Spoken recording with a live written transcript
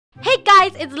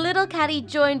guys, it's Little Caddy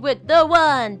joined with the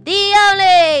one, the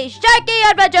only, Sharky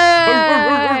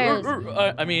Adventures!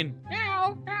 I mean...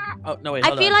 Oh, no, wait,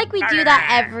 I feel like we do that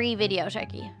every video,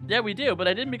 Sharky. Yeah, we do, but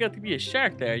I didn't make out to be a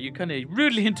shark there. You kind of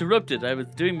rudely interrupted. I was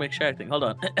doing my shark thing. Hold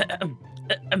on.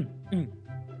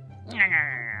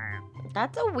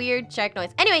 That's a weird shark noise.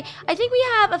 Anyway, I think we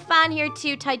have a fan here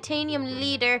too, Titanium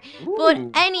Leader. Ooh. But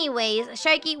anyways,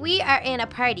 Sharky, we are in a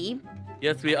party.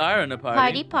 Yes, we are in a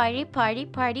party.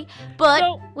 Party. But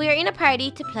So, we are in a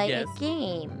party to play yes. a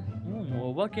game.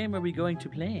 Well, what game are we going to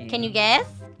play? Can you guess?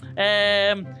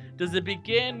 Does it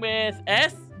begin with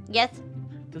S? Yes.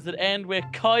 Does it end with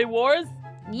Kai Wars?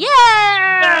 Yeah!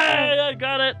 I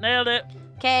got it. Nailed it.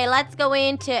 Okay, let's go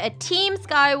into a Team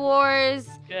Sky Wars.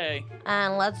 Okay.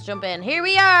 And let's jump in. Here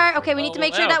we are. Okay, we need to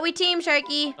make sure that we team,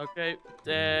 Sharky. Okay.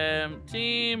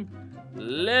 Team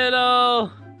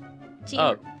Little.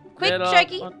 Team. Quick, Little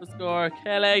Sharky. _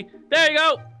 Kelly. There you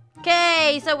go.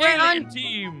 Okay, so we're Alien on...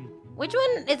 team. Which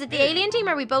one? Is it the alien team?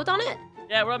 Are we both on it?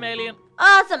 Yeah, we're on Alien.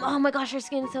 Awesome. Oh my gosh, her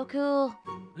skin is so cool.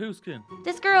 Whose skin?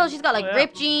 This girl, she's got like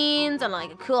ripped jeans and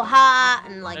like a cool hat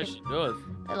and like She does.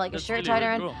 Like That's a shirt really, tied really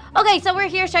around. cool. Okay, so we're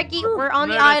here, Sharky. We're on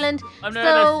the island. I'm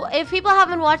So if people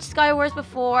haven't watched Sky Wars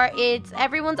before, it's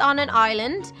everyone's on an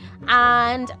island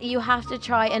and you have to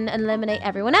try and eliminate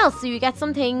everyone else. So you get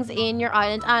some things in your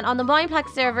island, and on the Mineplex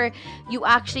server, you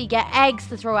actually get eggs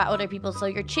to throw at other people. So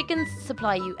your chickens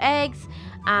supply you eggs,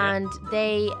 and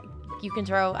you can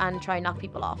throw and try and knock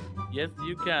people off. Yes,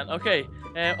 you can. Okay.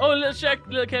 Little Shark,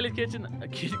 Little Kelly's kitchen.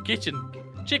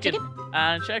 Chicken.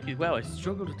 And Sharky. Wow, I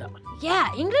struggled with that one.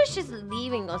 Yeah, English is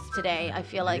leaving us today, I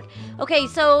feel like. Okay,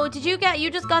 so you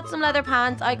just got some leather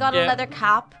pants. I got a leather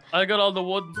cap. I got all the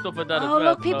wood and stuff like that as well. Oh,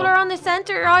 look, people are on the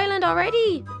center island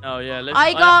already. Oh, yeah.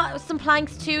 I got some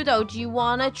planks too, though. Do you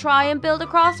want to try and build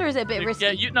across, or is it a bit risky?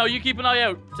 Yeah, you keep an eye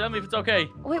out. Tell me if it's okay.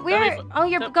 Wait, where? Oh,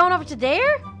 you're going over to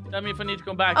there? Tell me if I need to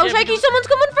come back. Oh, Sharky, someone's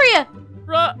coming for you.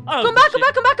 Come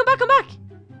back.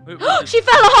 Wait, She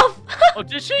fell off. Oh,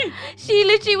 did she? She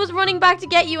literally was running back to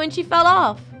get you and she fell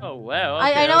off. Oh, wow.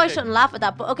 Okay, I know I shouldn't laugh at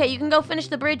that, but okay, you can go finish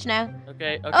the bridge now.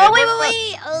 Okay. Oh,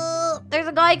 wait. Oh, there's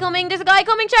a guy coming.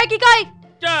 Sharky guy.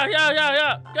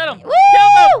 Yeah. Get him. Woo! Kill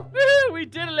him. Woo! We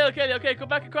did it, Little Kelly. Okay, come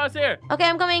back across here. Okay,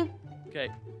 I'm coming. Okay,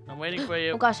 I'm waiting for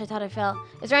you. Oh gosh, I thought I fell.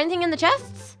 Is there anything in the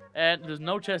chests? There's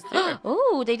no chest here.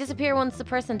 Oh, they disappear once the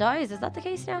person dies. Is that the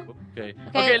case now? Okay,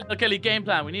 Little Kelly, game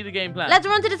plan. We need a game plan. Let's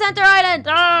run to the center island.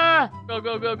 Go.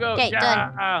 Okay,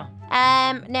 done.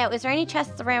 Now, is there any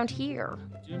chests around here?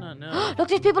 I do not know. Look,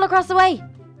 there's people across the way.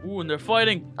 Ooh, and they're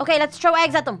fighting. Okay, let's throw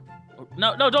eggs at them.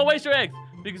 No, don't waste your eggs,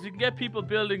 because we can get people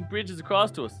building bridges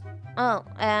across to us. Oh,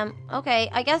 okay.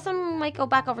 I guess I might go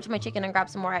back over to my chicken and grab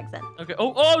some more eggs then. Okay.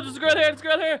 Oh, there's a girl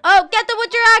here. Oh, get them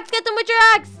with your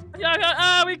eggs.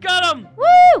 Yeah, we got him.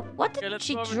 Woo! What did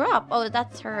she go over. drop? Oh,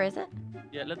 that's her, is it?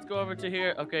 Yeah, let's go over to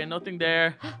here. Okay, nothing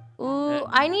there. Ooh,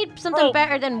 I need something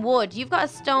better than wood. You've got a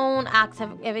stone axe.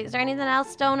 Is there anything else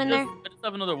stone in there? I just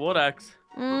have another wood axe.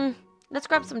 Let's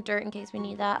grab some dirt in case we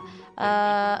need that.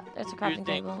 There's a crafting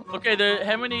table. Okay,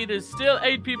 there's still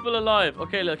 8 people alive.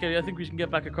 Okay, look, I think we can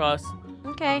get back across.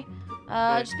 Okay.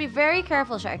 Just be very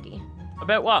careful, Sharky.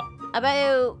 About what?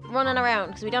 About running around,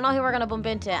 because we don't know who we're going to bump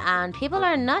into, and people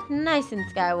are not nice in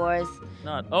Sky Wars.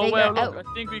 Not. Oh, well, look, I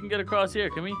think we can get across here,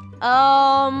 can we?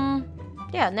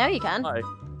 Yeah, now you can. I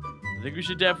think we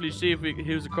should definitely see if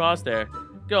who's across there.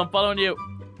 Go, I'm following you.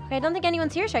 Okay, I don't think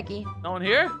anyone's here, Sharky. No one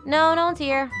here? No one's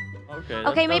here. Okay.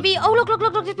 Okay, maybe... Oh, look,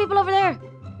 there's people over there.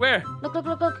 Where? Look.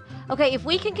 Okay, if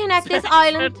we can connect this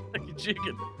island... Like a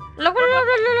chicken. Look.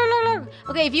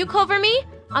 Okay, if you cover me,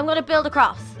 I'm going to build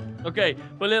across. Okay,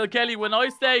 but Little Kelly, when I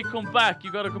say come back,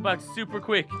 you got to come back super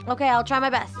quick. Okay, I'll try my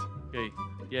best. Okay.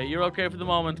 Yeah, you're okay for the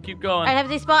moment. Keep going. And have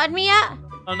they spotted me yet?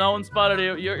 Oh, no one spotted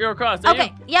you. You're across, are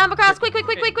Okay, yeah, I'm across. Quick.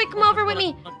 Come over with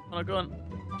me. Go on.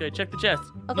 Okay, check the chest.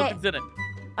 Okay. Nothing's in it.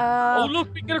 Oh,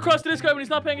 look, we can get across to this guy when he's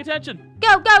not paying attention.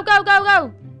 Go. Go,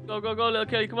 Little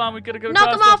Kelly. Come on, we gotta get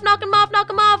knock across. Knock him off.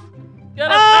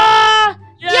 Get him.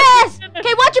 Yes!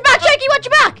 Okay, watch your back, Sharky, watch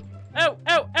your back. Ow.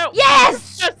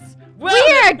 Yes! Well, we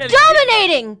are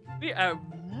dominating. We are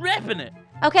ripping it.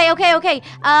 Okay.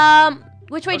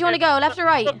 Which way do you want to go? Left or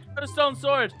right? Got a stone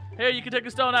sword. Here, you can take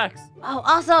a stone axe. Oh,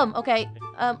 awesome. Okay.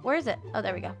 Where is it? Oh,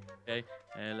 there we go. Okay.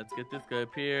 Let's get this guy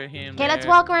up here. Okay, let's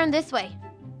walk around this way.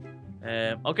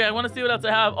 Okay, I want to see what else I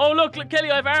have. Oh, look,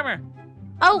 Kelly, I have armor.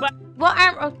 Oh, what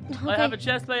armor? Oh, okay. I have a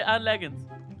chest plate and leggings.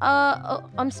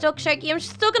 I'm stuck, Sharky. I'm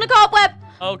stuck in a cobweb.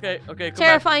 Okay. Come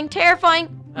terrifying.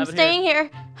 I'm staying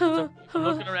here. I'm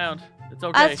looking around. It's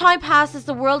okay. As time passes,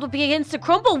 the world will begin to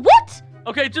crumble. What?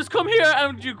 Okay, just come here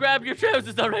and you grab your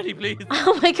trousers already, please.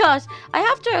 Oh my gosh. I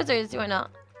have trousers, do I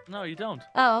not? No, you don't.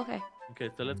 Oh, okay. Okay,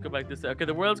 so let's go back this way. Okay,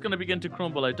 the world's going to begin to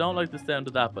crumble. I don't like the sound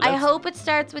of that, but I hope it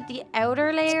starts with the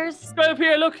outer layers. Go up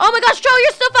here, look. Oh my gosh, throw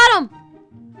your stuff at him!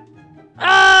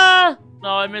 Ah! No,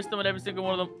 I missed them with every single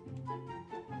one of them.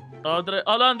 Oh, did I?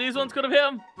 Hold on, these ones could have hit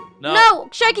him. No,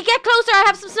 Shaky, get closer. I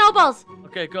have some snowballs.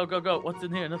 Okay, go, go, go. What's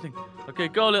in here? Nothing. Okay,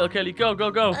 go, little Kelly. Go,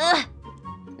 go, go.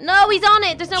 No, he's on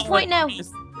it. There's no point now.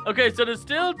 Okay, so there's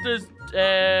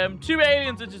 2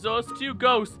 aliens, which is us, 2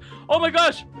 ghosts. Oh my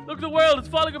gosh, look at the world. It's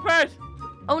falling apart.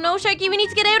 Oh no, Shaky, we need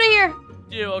to get out of here.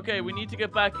 Okay, we need to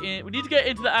get back in. We need to get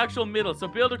into the actual middle. So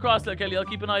build across, little Kelly. I'll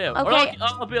keep an eye out. Okay.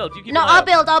 I'll build. You keep No, an eye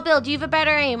out. I'll build. You have a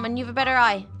better aim and you have a better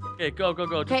eye. Okay, go, go,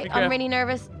 go. Just Okay, be I'm careful. really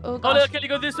nervous. Oh Oh, gosh. little Kelly,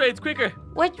 go this way. It's quicker.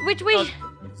 Which way? Oh,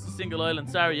 it's a single island.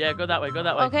 Sorry, yeah, go that way. Go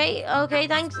that way. Okay,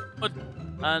 thanks. Wood.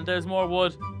 And there's more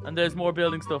wood, and there's more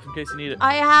building stuff in case you need it.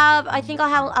 I think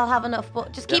I'll have enough,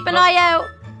 but just keep an eye out.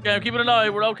 Okay, I'm keeping an eye.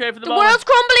 We're okay for the The moment. world's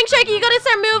crumbling, Shaky. You gotta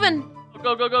start moving.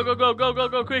 Go, go, go, go, go, go, go,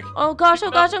 go, quick. Oh gosh, oh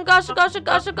gosh, oh gosh, oh gosh, oh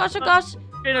gosh, oh gosh, oh gosh.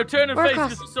 Okay, now turn and We're face.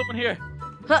 across. There's someone here.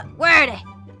 Huh, where are they?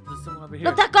 There's someone over here.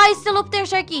 Look, that guy's still up there,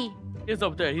 Shaky. He's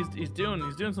up there. He's doing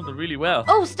something really well.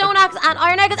 Oh, stone axe and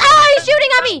iron axe. Ah, he's shooting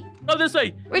at me. Go this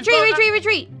way.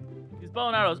 Retreat. He's bow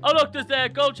and arrows. Oh look, there's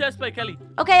gold chest plate, Kelly.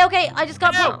 Okay, I just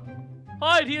got Ow.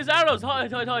 Hide. He has arrows.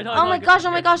 Hide. Oh my gosh.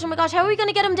 How are we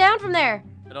gonna get him down from there?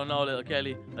 I don't know, little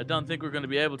Kelly. I don't think we're gonna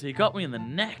be able to. He got me in the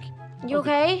neck. You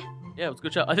okay? Yeah, it was a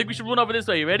good shot. I think we should run over this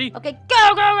way. You ready? Okay,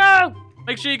 go.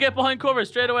 Make sure you get behind cover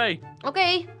straight away.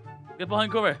 Okay. Get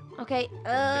behind cover. Okay,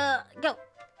 go.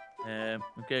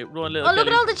 Okay, run, little Oh, look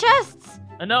Kelly. at all the chests.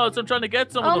 I know, so I'm trying to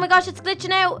get some Oh of my them. gosh, it's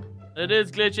glitching out. It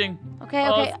is glitching. Okay.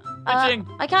 It's glitching.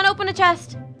 I can't open a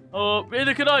chest. Oh,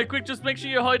 neither can I. Quick, just make sure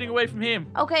you're hiding away from him.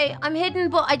 Okay, I'm hidden,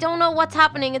 but I don't know what's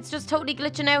happening. It's just totally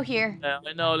glitching out here. Yeah,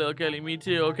 I know, little Kelly. Me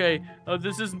too. Okay. Oh,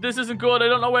 this isn't good. I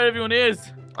don't know where everyone is.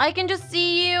 I can just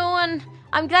see you, and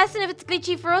I'm guessing if it's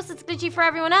glitchy for us, it's glitchy for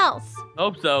everyone else.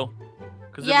 Hope so.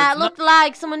 'Cause if Yeah, it's look, not-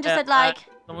 lag. Someone just Yeah, said lag.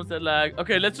 Someone said lag.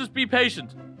 Okay, let's just be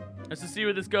patient. Let's just see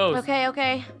where this goes. Okay.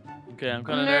 Okay, I'm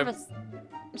kind I'm of nervous.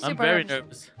 I'm very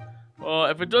nervous. Oh,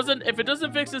 if it doesn't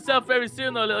fix itself very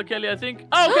soon though, little Kelly, I think.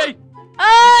 Oh, okay.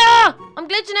 Ah! I'm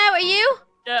glitching out. Are you?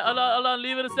 Yeah, hold on,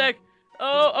 leave it a sec.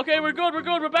 Oh, okay, we're good. We're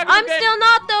back. I'm in the game. still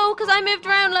not though, cause I moved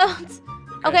around loads.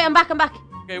 Okay, I'm back.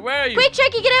 Okay, where are you? Quick,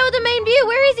 Shaky, get out of the main view.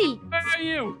 Where is he? Where are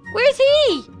you? Where's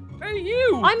he? Where are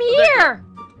you? I'm Oh, there- here.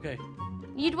 Okay.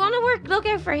 You'd want to look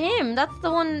out for him. That's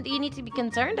the one you need to be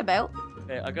concerned about.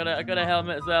 Okay, I got a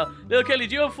helmet as well. Little Kelly,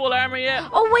 do you have full armor yet?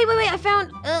 Oh wait!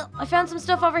 I found some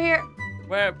stuff over here.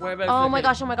 Whereabouts? Oh little my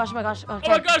Kelly? gosh! Oh my gosh! Oh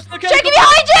Okay. my gosh, little Kelly. Shaky,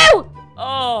 behind you!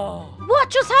 Oh. What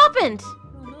just happened?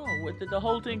 Oh no, the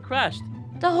whole thing crashed.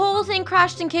 The whole thing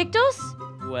crashed and kicked us?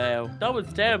 Wow, that was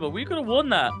terrible. We could have won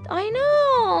that. I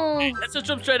know. Let's just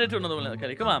jump straight into another one, little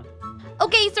Kelly. Come on.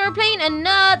 Okay, so we're playing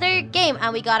another game,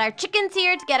 and we got our chickens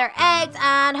here to get our eggs,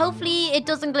 and hopefully it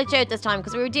doesn't glitch out this time,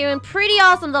 because we were doing pretty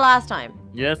awesome the last time.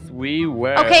 Yes, we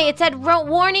were. Okay, it said,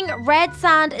 warning, red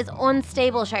sand is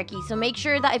unstable, Sharky. So make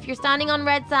sure that if you're standing on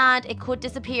red sand, it could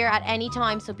disappear at any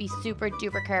time, so be super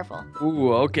duper careful.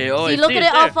 Ooh, okay. Oh, See, I look see at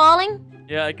it all there. falling?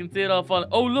 Yeah, I can see it all falling.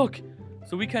 Oh, look.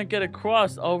 So we can't get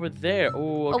across over there.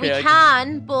 Oh, okay. Oh, we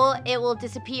can, but it will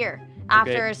disappear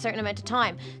after Okay. a certain amount of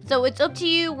time. So it's up to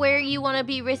you where you want to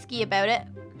be risky about it.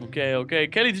 Okay.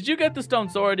 Kelly, did you get the stone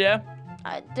sword, yeah?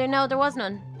 There was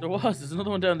none. There was. There's another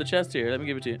one down the chest here. Let me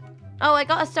give it to you. Oh, I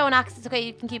got a stone axe. It's okay,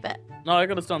 you can keep it. No, I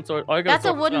got a stone sword. I got That's a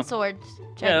sword for wooden stone. sword.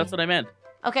 Yeah, that's what I meant.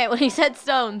 Okay, well, he said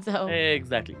stone, so.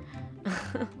 Exactly.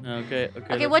 Okay.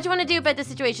 Okay, what do you want to do about this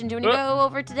situation? Do you want to go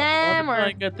over to I them, want to try or?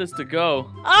 and get this to go.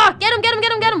 Oh, get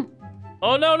him!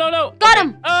 Oh, no. Got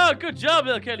him! Oh, good job,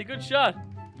 little Kelly. Good shot.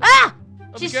 Ah!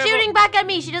 Oh, be She's careful. shooting back at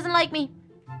me. She doesn't like me.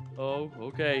 Oh,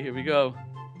 okay. Here we go.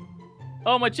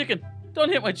 Oh, my chicken. Don't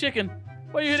hit my chicken.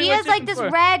 Why are you hitting She my has like chicken this for?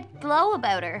 red glow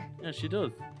about her. Yeah, she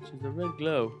does. She's a red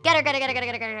glow. Get her. Did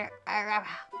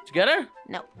you get her?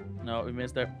 No. No, we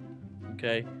missed her.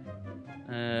 Okay.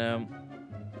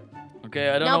 Okay,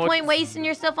 I don't know No what... point wasting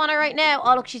your stuff on her right now.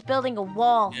 Oh, look, she's building a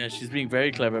wall. Yeah, she's being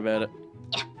very clever about it.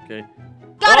 Yeah. Okay.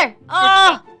 Got Oh, her!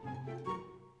 Oh!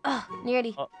 Oh,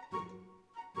 nearly. Oh.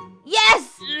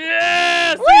 Yes!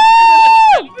 Yes! Woo!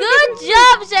 We did it! Good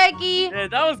job, Sharky! Yeah,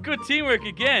 that was good teamwork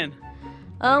again.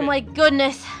 Oh Okay. my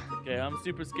goodness. Okay, I'm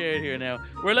super scared here now.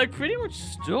 We're like pretty much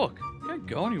stuck. Can't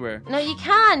go anywhere. No, you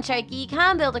can, Sharky. You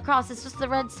can build across. It's just the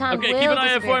red sand Okay, will keep an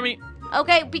eye out disappear. for me.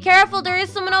 Okay, be careful. There is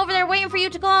someone over there waiting for you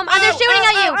to come, and they're shooting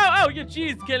at you. Ow, you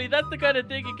jeez, Kelly. That's the kind of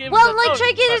thing you give. Well, like,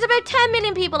 Tricky, there's about 10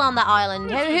 million people on that island.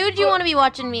 Who do you want to be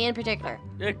watching me in particular?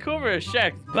 Yeah, cover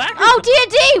sharks back. Oh,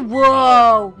 TNT!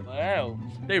 Whoa! Wow.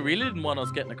 They really didn't want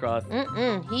us getting across.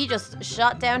 He just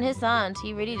shot down his hand.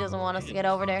 He really doesn't want us to get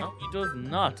over there. No, he does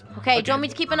not. Okay, do you want me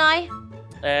to keep an eye?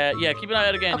 Yeah, keep an eye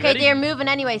out again. Okay, they're moving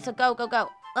anyway, so go. Okay.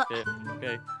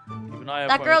 Keep an eye out.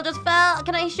 That girl just fell.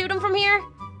 Can I shoot him from here?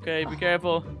 Okay, be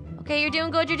careful. Okay, you're doing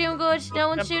good. No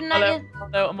one's shooting at you.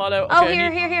 I'm all out. Oh, Okay,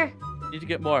 here. Need to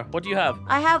get more. What do you have?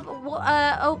 I have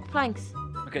oak planks.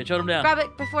 Okay, shut them down. Grab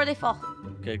it before they fall.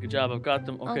 Okay, good job. I've got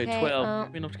them. Okay, Okay,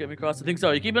 12. Enough to get me across. I think so.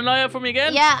 You keeping an eye out for me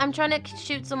again? Yeah, I'm trying to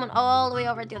shoot someone all the way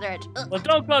over at the other edge. Well,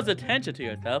 don't cause attention to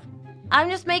yourself. I'm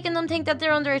just making them think that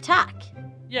they're under attack.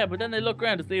 Yeah, but then they look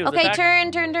around to see who's Okay,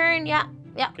 attacking. turn. Yeah.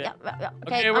 Okay.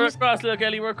 Okay, we're across, little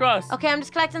Kelly. We're across. Okay, I'm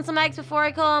just collecting some eggs before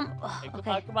I come. Ugh,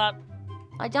 okay. Come on.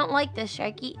 I don't like this,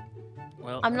 Sharky.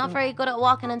 Well, I'm not very good at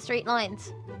walking in straight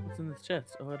lines. What's in this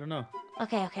chest? Oh, I don't know.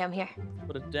 Okay, I'm here.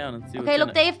 Put it down and see what's Okay, look, in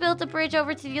it. they've built a bridge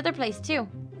over to the other place too.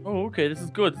 Oh, okay, this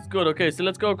is good. Okay, so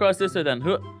let's go across this way then.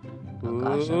 Oh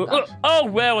gosh. Oh,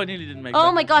 wow, I nearly didn't make that.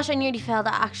 Oh my gosh, I nearly fell.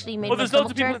 That actually made Oh, my there's loads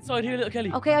stomach of people turn. inside here, little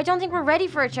Kelly. Okay, I don't think we're ready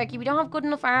for it, Sharky. We don't have good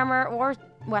enough armor or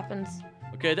weapons.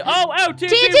 Okay, ow,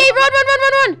 TNT!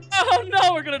 Run! Oh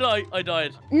no, we're gonna die. I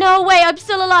died. No way, I'm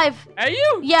still alive. Are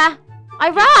you? Yeah, I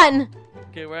ran.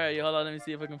 Okay, where are you? Hold on, let me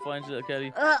see if I can find you, little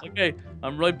Kelly. Ugh. Okay,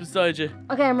 I'm right beside you.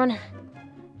 Okay, I'm running.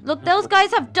 Look, those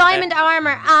guys have diamond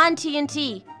armor and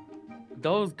TNT.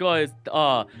 Those guys,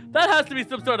 that has to be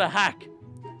some sort of hack.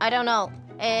 I don't know.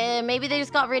 Maybe they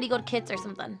just got really good kits or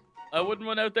something. I wouldn't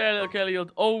run out there, little Kelly.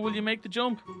 Oh, will you make the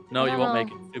jump? No, you won't make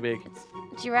it. It's too big.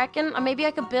 Do you reckon? Or maybe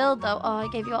I could build though. Oh, I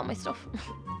gave you all my stuff.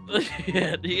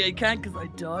 Yeah, you can't because I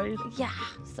died. Yeah,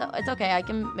 so it's okay. I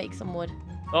can make some wood.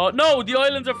 Oh, no, the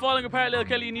islands are falling apart, little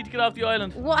Kelly. You need to get off the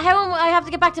island. What? How am I have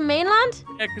to get back to mainland?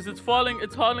 Yeah, because it's falling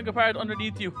apart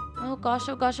underneath you. Oh gosh.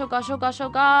 I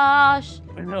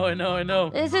know.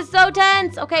 This is so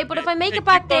tense. Okay, but if I make it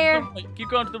back there... Keep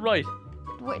going to the right.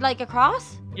 Like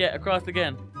across? Yeah, across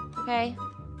again. Okay.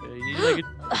 You need to make it...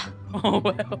 Oh,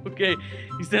 wow, okay.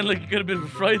 You sound like you got a bit of a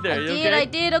fright there. I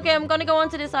did. Okay, I'm gonna go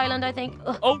onto this island, I think.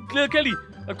 Ugh. Oh, little Kelly,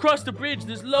 across the bridge,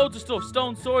 there's loads of stuff.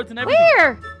 Stone swords and everything.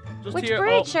 Where? Just Which here.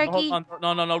 bridge, Oh, Sharky? hold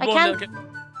on. No. I Run, can't... little Kelly.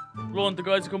 Run, the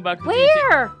guys will come back. To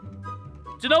Where?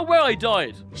 Do you know where I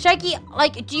died? Sharky,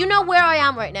 like, do you know where I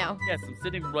am right now? Yes, I'm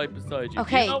sitting right beside you.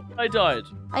 Okay. Do you know where I died?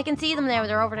 I can see them there.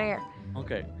 They're over there.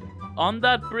 Okay. On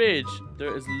that bridge,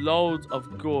 there is loads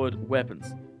of good weapons.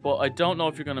 But I don't know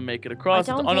if you're going to make it across.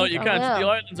 I don't no, think you I can't. will. The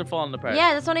islands are falling apart.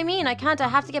 Yeah, that's what I mean. I can't. I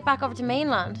have to get back over to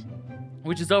mainland.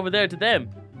 Which is over there to them.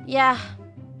 Yeah,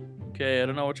 Okay, I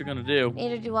don't know what you're going to do.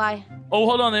 neither do I. Oh,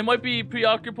 hold on. They might be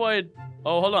preoccupied.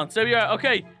 Oh, hold on. Stay where you are.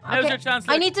 Okay, now's your chance.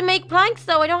 I need to make planks,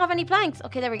 though. I don't have any planks.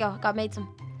 Okay, there we go. I made some.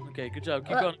 Okay, good job.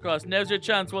 Keep going across. Now's your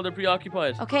chance while they're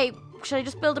preoccupied. Okay, should I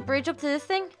just build a bridge up to this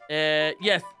thing?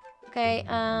 Yes. Okay,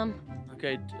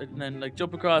 Okay, and then, like,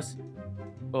 jump across.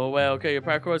 Oh, wow. Okay, your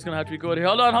parkour is going to have to be good here.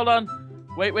 Hold on.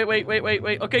 Wait.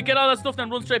 Okay, get all that stuff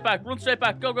then. Run straight back. Go.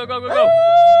 Run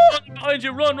behind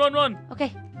you. Run.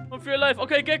 okay. Run for your life.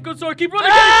 Okay, get good sword. Keep running.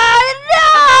 No!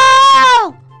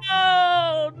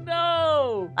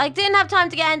 No! I didn't have time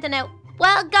to get anything out.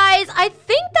 Well, guys, I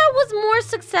think that was more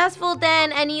successful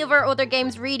than any of our other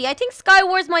games, really. I think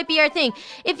Skywars might be our thing.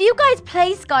 If you guys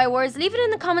play Skywars, leave it in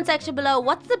the comment section below.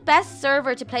 What's the best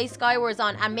server to play Skywars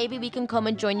on? And maybe we can come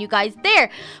and join you guys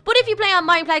there. But if you play on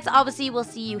Mineplex, obviously, we'll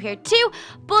see you here too.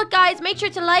 But, guys, make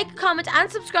sure to like, comment, and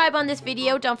subscribe on this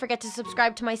video. Don't forget to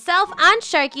subscribe to myself and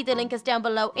Sharky. The link is down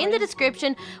below in the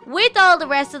description with all the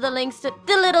rest of the links to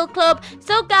the little club.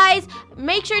 So, guys,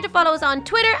 make sure to follow us on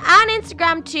Twitter and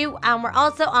Instagram too. And we're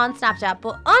also on Snapchat.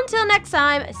 But until next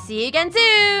time, see you again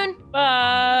soon.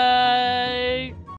 Bye.